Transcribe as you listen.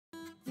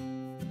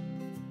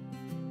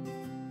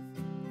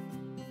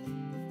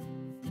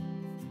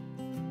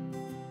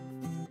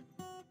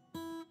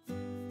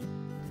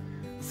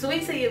சுவை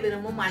செய்ய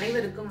விரும்பும்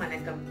அனைவருக்கும்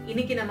வணக்கம்.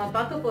 இன்னைக்கு நம்ம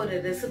பார்க்க போற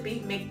ரெசிபி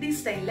மெக்டி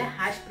ஸ்டைல்ல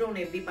ஹாஷ் ப்ரவுன்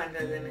எப்படி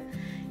பண்றதுன்னு.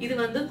 இது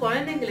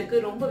குழந்தைங்களுக்கு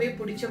ரொம்பவே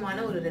பிடிச்சமான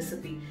ஒரு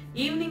ரெசிபி.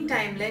 ஈவினிங்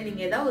டைம்ல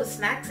நீங்க ஏதாவது ஒரு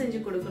ஸ்நாக்ஸ் செஞ்சு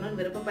கொடுக்கணும்னு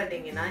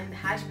விருப்பப்பட்டீங்கன்னா இந்த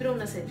ஹாஷ்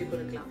ப்ரவுனை செஞ்சு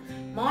கொடுக்கலாம்.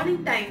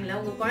 மார்னிங் டைம்ல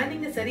உங்க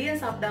குழந்தைங்க சரியா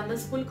சாப்பிடாம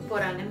ஸ்கூலுக்கு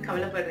போறாங்கன்னு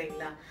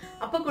கவலைப்படுறீங்களா?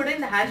 அப்ப கூட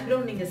இந்த ஹாஷ்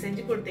ப்ரவுன் நீங்க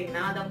செஞ்சு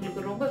கொடுத்தீங்கன்னா அது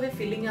அவங்களுக்கு ரொம்பவே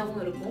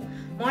ஃபில்லிங்காவும் இருக்கும்.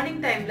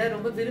 மார்னிங் டைம்ல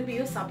ரொம்ப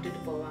விரும்பியும்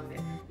சாப்பிட்டுட்டு போவாங்க.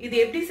 இது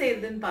எப்படி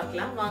செய்யறதுன்னு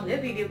பார்க்கலாம். வாங்க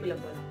வீடியோக்குள்ள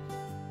போலாம்.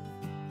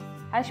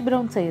 ஹாஷ்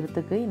ப்ரவுன்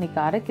செய்கிறதுக்கு இன்றைக்கி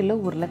 1/2 கிலோ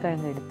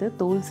உருளைக்கிழங்கு எடுத்து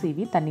தோல்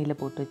சீவி தண்ணியில்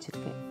போட்டு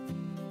வச்சுருக்கேன்.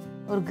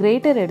 ஒரு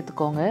கிரேட்டர்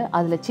எடுத்துக்கோங்க.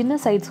 அதில் சின்ன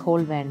சைட்ஸ்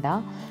ஹோல்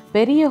வேண்டாம்,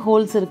 பெரிய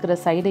ஹோல்ஸ் இருக்கிற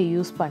சைடை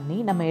யூஸ் பண்ணி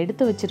நம்ம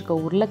எடுத்து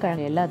வச்சுருக்க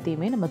உருளைக்கிழங்கு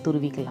எல்லாத்தையுமே நம்ம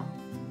துருவிக்கலாம்.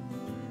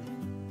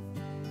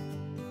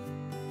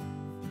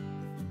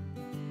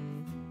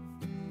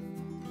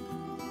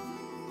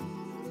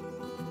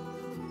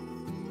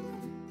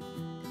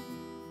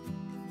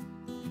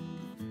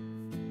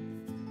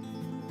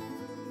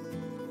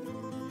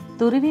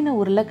 துருவின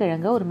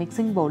உருளைக்கிழங்க ஒரு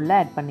மிக்சிங் பவுலில்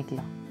ஆட்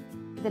பண்ணிக்கலாம்.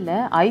 இதில்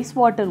ஐஸ்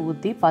வாட்டர்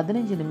ஊற்றி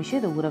 15 நிமிஷம்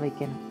இதை ஊற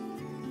வைக்கணும்.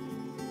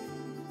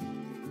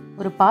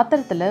 ஒரு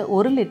பாத்திரத்தில்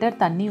 1 லிட்டர்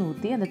தண்ணி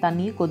ஊற்றி அந்த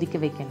தண்ணியை கொதிக்க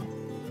வைக்கணும்.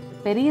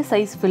 பெரிய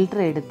சைஸ்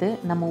ஃபில்டர் எடுத்து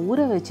நம்ம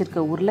ஊற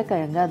வச்சிருக்க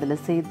உருளைக்கிழங்க அதில்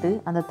சேர்த்து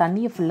அந்த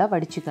தண்ணியை ஃபுல்லாக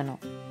வடிச்சுக்கணும்.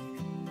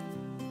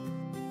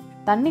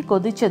 தண்ணி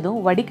கொதித்ததும்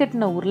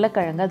வடிகட்டின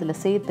உருளைக்கிழங்கு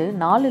அதில் சேர்த்து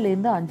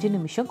 4லேருந்து 5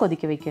 நிமிஷம்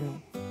கொதிக்க வைக்கணும்.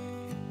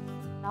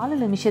 4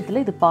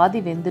 நிமிஷத்தில் இது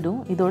பாதி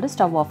வெந்துடும். இதோட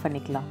ஸ்டவ் ஆஃப்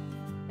பண்ணிக்கலாம்.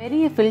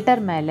 பெரிய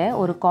ஃபில்டர் மேலே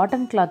ஒரு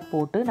காட்டன் கிளாத்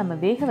போட்டு நம்ம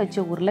வேக வச்ச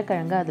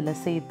உருளைக்கிழங்கு அதில்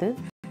சேர்த்து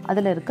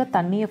அதில் இருக்க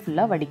தண்ணியை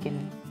ஃபுல்லாக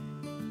வடிக்கணும்.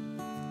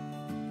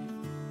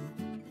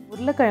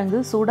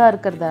 உருளைக்கிழங்கு சூடாக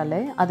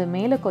இருக்கிறதால அது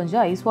மேலே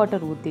கொஞ்சம் ஐஸ்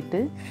வாட்டர்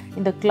ஊற்றிட்டு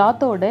இந்த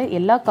கிளாத்தோட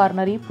எல்லா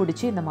கார்னரையும்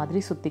பிடிச்சி இந்த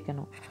மாதிரி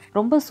சுற்றிக்கணும்.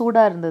 ரொம்ப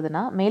சூடாக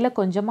இருந்ததுன்னா மேலே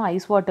கொஞ்சமாக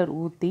ஐஸ் வாட்டர்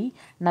ஊற்றி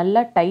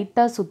நல்லா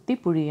டைட்டாக சுற்றி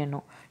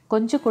புழியணும்.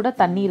 கொஞ்சம் கூட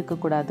தண்ணி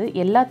இருக்கக்கூடாது.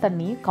 எல்லா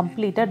தண்ணியும்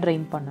கம்ப்ளீட்டாக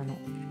ட்ரைன்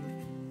பண்ணணும்.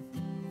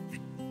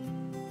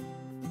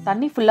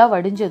 தண்ணி ஃபுல்லாக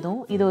வடிஞ்சதும்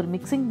இதை ஒரு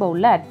மிக்சிங்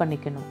பவுலில் ஆட்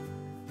பண்ணிக்கணும்.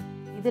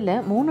 இதில்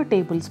 3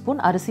 டேபிள் ஸ்பூன்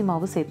அரிசி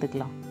மாவு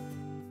சேர்த்துக்கலாம்.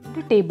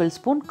 2 டேபிள்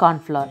ஸ்பூன்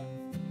கார்ன்ஃப்ளவர்,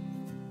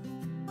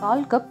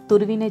 1/4 கப்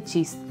துருவின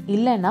சீஸ்,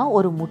 இல்லைன்னா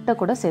ஒரு முட்டை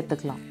கூட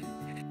சேர்த்துக்கலாம்.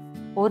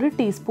 1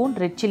 டீஸ்பூன்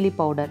ரெட் சில்லி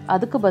பவுடர்,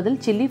 அதுக்கு பதில்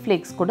சில்லி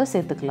ஃப்ளேக்ஸ் கூட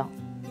சேர்த்துக்கலாம்.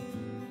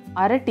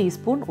 1/2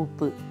 டீஸ்பூன்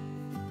உப்பு,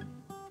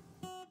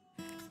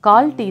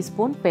 1/4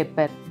 டீஸ்பூன்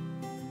பெப்பர்.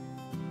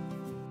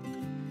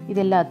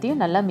 இது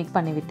எல்லாத்தையும் நல்லா மிக்ஸ்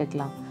பண்ணி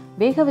விட்டுக்கலாம்.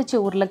 வேக வச்ச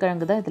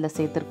உருளைக்கிழங்கு தான் இதில்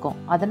சேர்த்துருக்கோம்.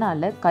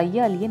 அதனால்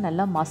கையாலேயே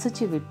நல்லா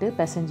மசிச்சு விட்டு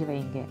பிசைஞ்சு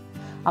வைங்க.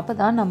 அப்போ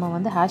தான்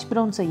நம்ம ஹாஷ்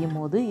ப்ரவுன் செய்யும்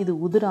போது இது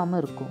உதிராமல்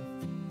இருக்கும்.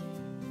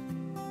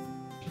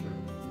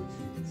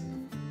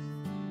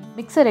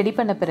 மிக்ஸை ரெடி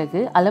பண்ண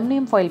பிறகு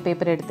அலுமினியம் ஃபாயில்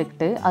பேப்பர்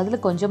எடுத்துக்கிட்டு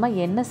அதில் கொஞ்சமாக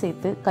எண்ணெய்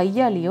சேர்த்து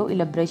கையாலேயோ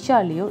இல்லை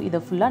ப்ரெஷ்ஷாலேயோ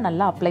இதை ஃபுல்லாக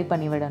நல்லா அப்ளை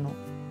பண்ணி விடணும்.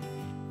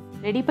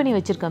 ரெடி பண்ணி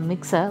வச்சுருக்க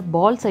மிக்ஸை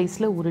பால்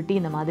சைஸில் உருட்டி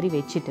இந்த மாதிரி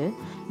வச்சுட்டு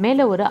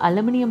மேலே ஒரு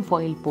அலுமினியம்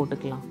ஃபாயில்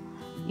போட்டுக்கலாம்.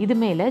 இது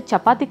மேலே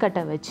சப்பாத்தி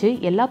கட்டை வச்சு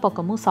எல்லா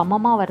பக்கமும்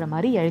சமமாக வர்ற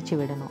மாதிரி இழைச்சி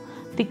விடணும்.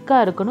 திக்காக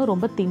இருக்கணும்,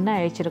 ரொம்ப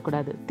தின்னாக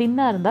இழைச்சிடக்கூடாது.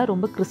 தின்னாக இருந்தால்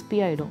ரொம்ப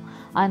கிறிஸ்பியாகிடும்.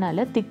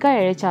 அதனால் திக்காக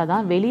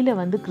இழைச்சாதான்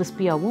வெளியில்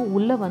கிறிஸ்பியாகவும்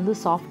உள்ளே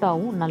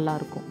சாஃப்டாகவும்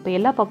நல்லாயிருக்கும். இப்போ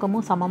எல்லா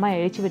பக்கமும் சமமாக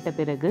இழைச்சி விட்ட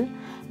பிறகு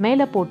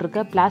மேலே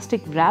போட்டிருக்க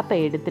பிளாஸ்டிக் ரேப்பை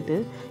எடுத்துகிட்டு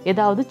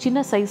ஏதாவது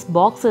சின்ன சைஸ்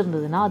பாக்ஸ்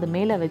இருந்ததுன்னா அது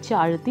மேலே வச்சு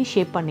அழுத்தி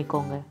ஷேப்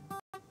பண்ணிக்கோங்க.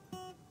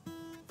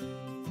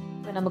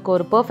 நமக்கு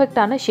ஒரு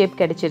பர்ஃபெக்டான ஷேப்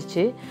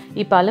கிடைச்சிருச்சு.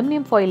 இப்போ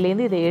அலுமினியம்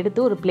ஃபாயிலேருந்து இதை எடுத்து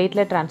ஒரு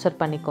பிளேட்டில் ட்ரான்ஸ்ஃபர்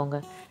பண்ணிக்கோங்க.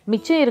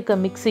 மிச்சம் இருக்க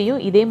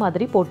மிக்ஸையும் இதே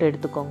மாதிரி போட்டு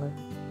எடுத்துக்கோங்க.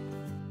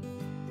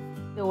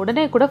 இதை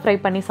உடனே கூட ஃப்ரை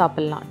பண்ணி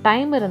சாப்பிட்லாம்.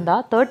 டைம்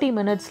இருந்தால் 30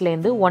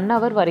 மினிட்ஸ்லேருந்து 1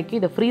 ஹவர்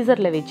வரைக்கும் இதை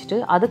ஃப்ரீசரில் வச்சுட்டு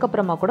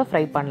அதுக்கப்புறமா கூட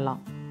ஃப்ரை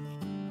பண்ணலாம்.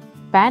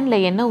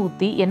 பேனில் எண்ணெய்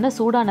ஊற்றி எண்ணெய்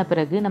சூடான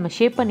பிறகு நம்ம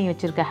ஷேப் பண்ணி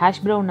வச்சுருக்க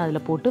ஹாஷ் ப்ரவுன்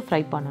அதில் போட்டு ஃப்ரை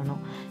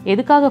பண்ணணும்.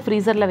 எதுக்காக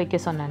ஃப்ரீசரில் வைக்க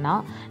சொன்னேன்னா,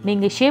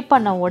 நீங்கள் ஷேப்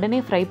பண்ண உடனே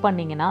ஃப்ரை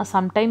பண்ணிங்கன்னா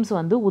சம்டைம்ஸ்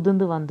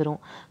உதிர்ந்து வந்துடும்.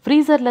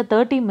 ஃப்ரீசரில்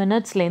 30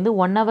 மினிட்ஸ்லேருந்து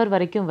 1 ஹவர்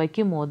வரைக்கும்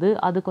வைக்கும் போது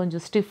அது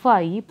கொஞ்சம்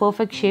ஸ்டிஃபாகி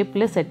பர்ஃபெக்ட்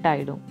ஷேப்பில் செட்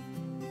ஆகிடும்.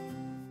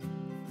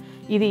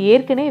 இது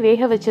ஏற்கனவே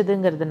வேக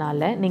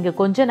வச்சதுங்கிறதுனால நீங்கள்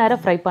கொஞ்ச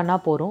நேரம் ஃப்ரை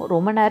பண்ணால் போகிறோம்.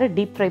 ரொம்ப நேரம்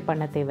டீப் ஃப்ரை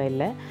பண்ண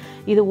தேவையில்லை.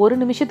 இது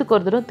 1 நிமிஷத்துக்கு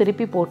ஒரு தடவை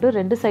திருப்பி போட்டு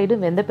 2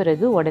 சைடும் வெந்த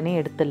பிறகு உடனே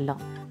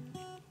எடுத்துடலாம்.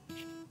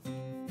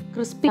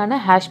 கிறிஸ்பியான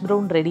ஹாஷ்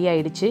ப்ரவுன் ரெடி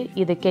ஆயிடுச்சு.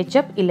 இதை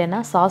கெச்சப் இல்லைன்னா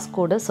சாஸ்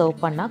கூட சர்வ்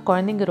பண்ணால்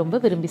குழந்தைங்க ரொம்ப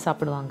விரும்பி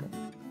சாப்பிடுவாங்க.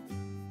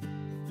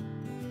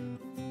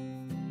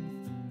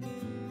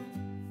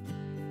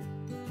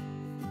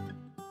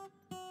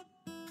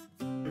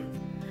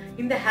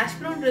 இந்த ஹாஷ்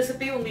ப்ரவுன்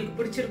ரெசிபி உங்களுக்கு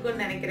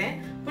பிடிச்சிருக்கும்னு நினைக்கிறேன்.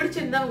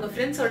 பிடிச்சிருந்தா உங்க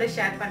ஃப்ரெண்ட்ஸோட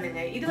ஷேர்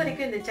பண்ணுங்க. இது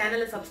வரைக்கும் இந்த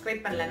சேனலை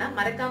சப்ஸ்கிரைப் பண்ணலன்னா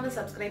மறக்காம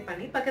சப்ஸ்கிரைப்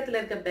பண்ணி பக்கத்துல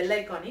இருக்க பெல்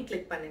ஐகானையும்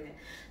கிளிக் பண்ணுங்க.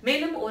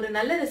 மேலும் ஒரு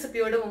நல்ல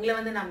ரெசிபியோட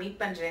உங்களை நான்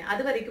மீட் பண்றேன்.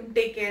 அது வரைக்கும்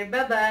டேக் கேர்.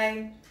 By by.